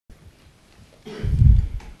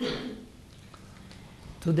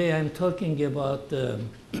Today I'm talking about the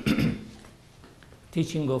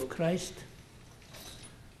teaching of Christ.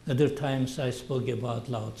 Other times I spoke about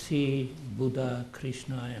Lao Tzu, Buddha,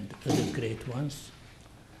 Krishna, and other great ones.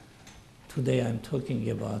 Today I'm talking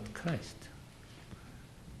about Christ.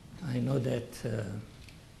 I know that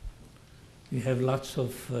you have lots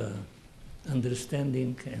of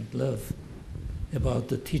understanding and love about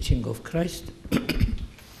the teaching of Christ,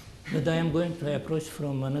 but I am going to approach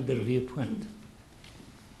from another viewpoint.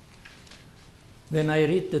 When I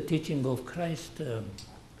read the teaching of Christ,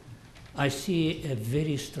 I see a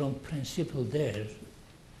very strong principle there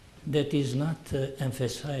that is not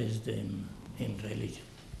emphasized in religion.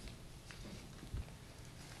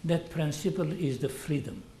 That principle is the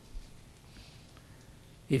freedom.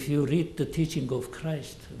 If you read the teaching of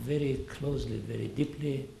Christ very closely, very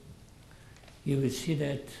deeply, you will see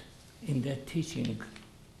that in that teaching,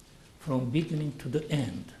 from beginning to the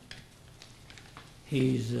end,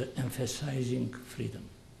 he is emphasizing freedom.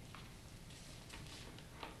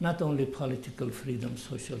 Not only political freedom,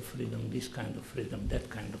 social freedom, this kind of freedom, that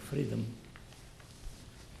kind of freedom,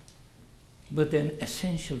 but an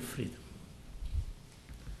essential freedom.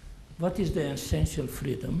 What is the essential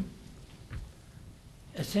freedom?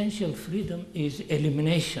 Essential freedom is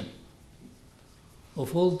elimination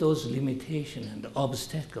of all those limitations and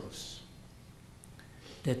obstacles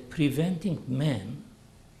that preventing man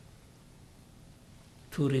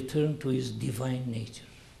to return to his divine nature.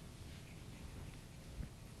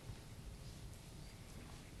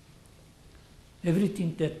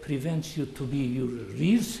 Everything that prevents you to be your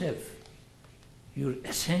real self, your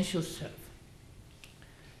essential self,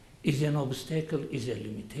 is an obstacle, is a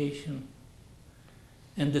limitation.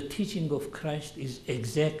 And the teaching of Christ is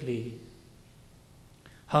exactly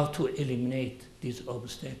how to eliminate these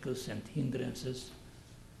obstacles and hindrances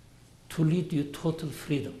to lead you total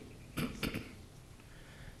freedom.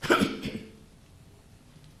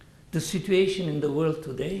 The situation in the world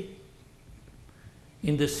today,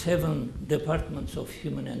 in the 7 departments of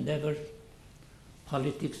human endeavor,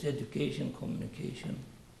 politics, education, communication,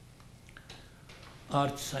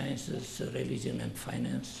 arts, sciences, religion, and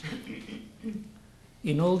finance,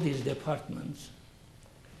 in all these departments,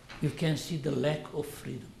 you can see the lack of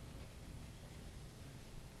freedom.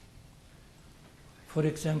 For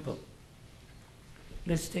example,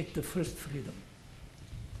 let's take the first freedom.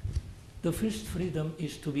 The first freedom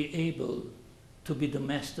is to be able to be the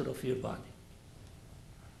master of your body.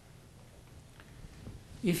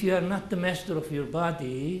 If you are not the master of your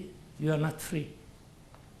body, you are not free.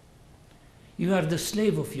 You are the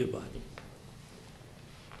slave of your body.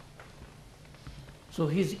 So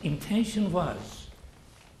his intention was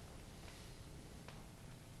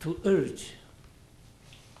to urge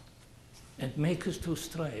and make us to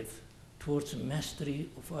strive towards mastery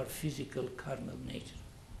of our physical carnal nature.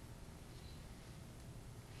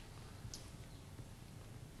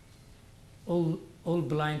 All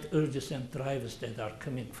blind urges and drives that are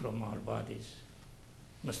coming from our bodies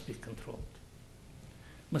must be controlled,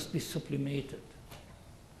 must be sublimated,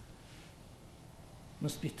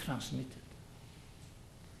 must be transmitted.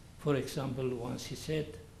 For example, once he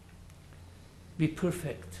said, "Be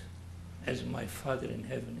perfect as my Father in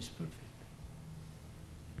heaven is perfect."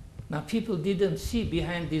 Now, people didn't see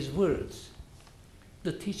behind these words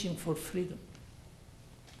the teaching for freedom.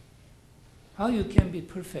 How you can be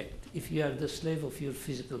perfect if you are the slave of your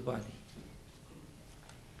physical body?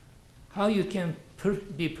 How you can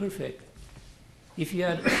be perfect if you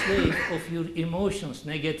are a slave of your emotions,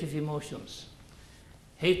 negative emotions,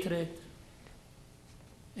 hatred,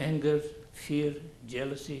 anger, fear,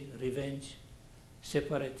 jealousy, revenge,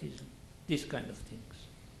 separatism, these kind of things.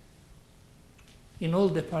 In all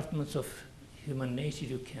departments of human nature,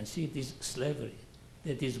 you can see this slavery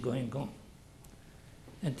that is going on.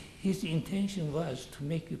 And his intention was to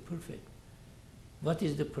make you perfect. What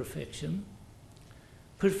is the perfection?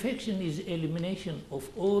 Perfection is elimination of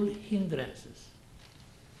all hindrances,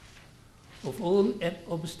 of all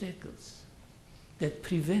obstacles that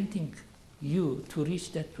preventing you to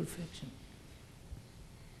reach that perfection.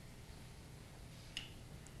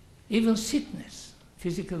 Even sickness,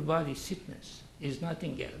 physical body sickness, is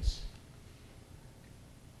nothing else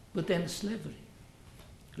but then slavery,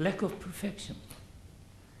 lack of perfection.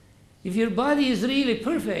 If your body is really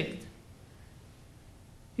perfect,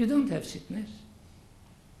 you don't have sickness.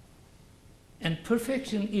 And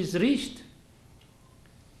perfection is reached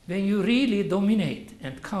when you really dominate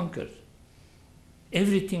and conquer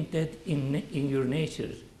everything that in your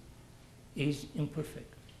nature is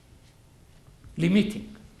imperfect,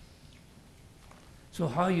 limiting. So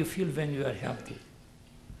how you feel when you are healthy?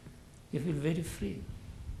 You feel very free.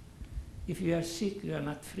 If you are sick, you are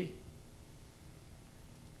not free.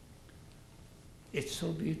 It's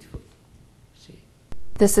so beautiful. See.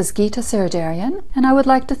 This is Gita Saraydarian, and I would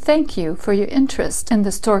like to thank you for your interest in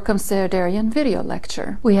this Torkom Saraydarian video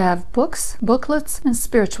lecture. We have books, booklets, and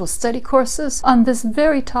spiritual study courses on this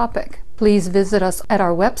very topic. Please visit us at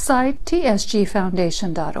our website,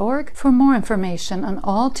 tsgfoundation.org, for more information on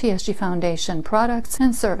all TSG Foundation products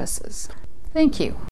and services. Thank you.